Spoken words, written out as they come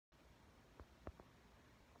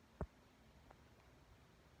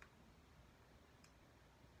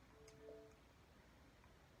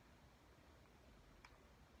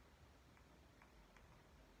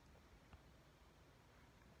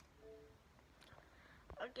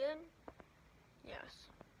Again? Yes.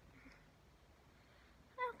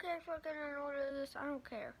 I don't care if I get an order of this. I don't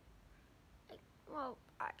care. Well,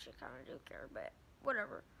 I actually kind of do care, but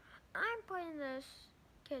whatever. I'm playing this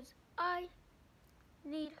because I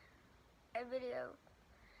need a video.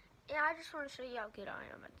 Yeah, I just want to show you how good I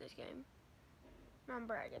am at this game. I'm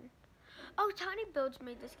bragging. Oh, Tiny Builds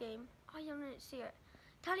made this game. Oh, you didn't see it.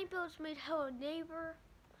 Tiny Builds made Hello Neighbor,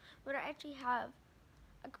 but I actually have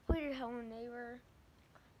a completed Hello Neighbor.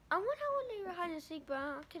 I want Hello Neighbor Hide and Seek, but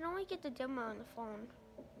I can only get the demo on the phone.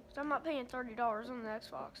 So I'm not paying $30 on the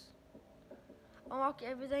Xbox. Unlock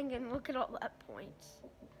everything and look at all that points.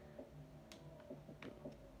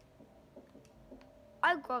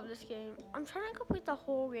 I love this game. I'm trying to complete the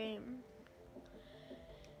whole game.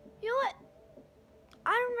 You know what?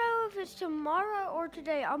 I don't know if it's tomorrow or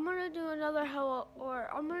today. I'm gonna do another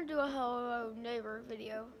I'm gonna do a Hello Neighbor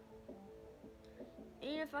video.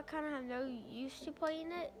 Even if I kind of have no use to playing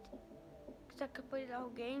it, because I completed the whole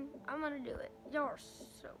game, I'm gonna do it. Y'all are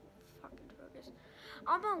so fucking focused.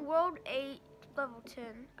 I'm on World 8, Level 10.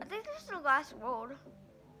 I think this is the last world.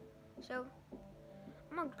 So,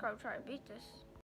 I'm gonna go try to beat this.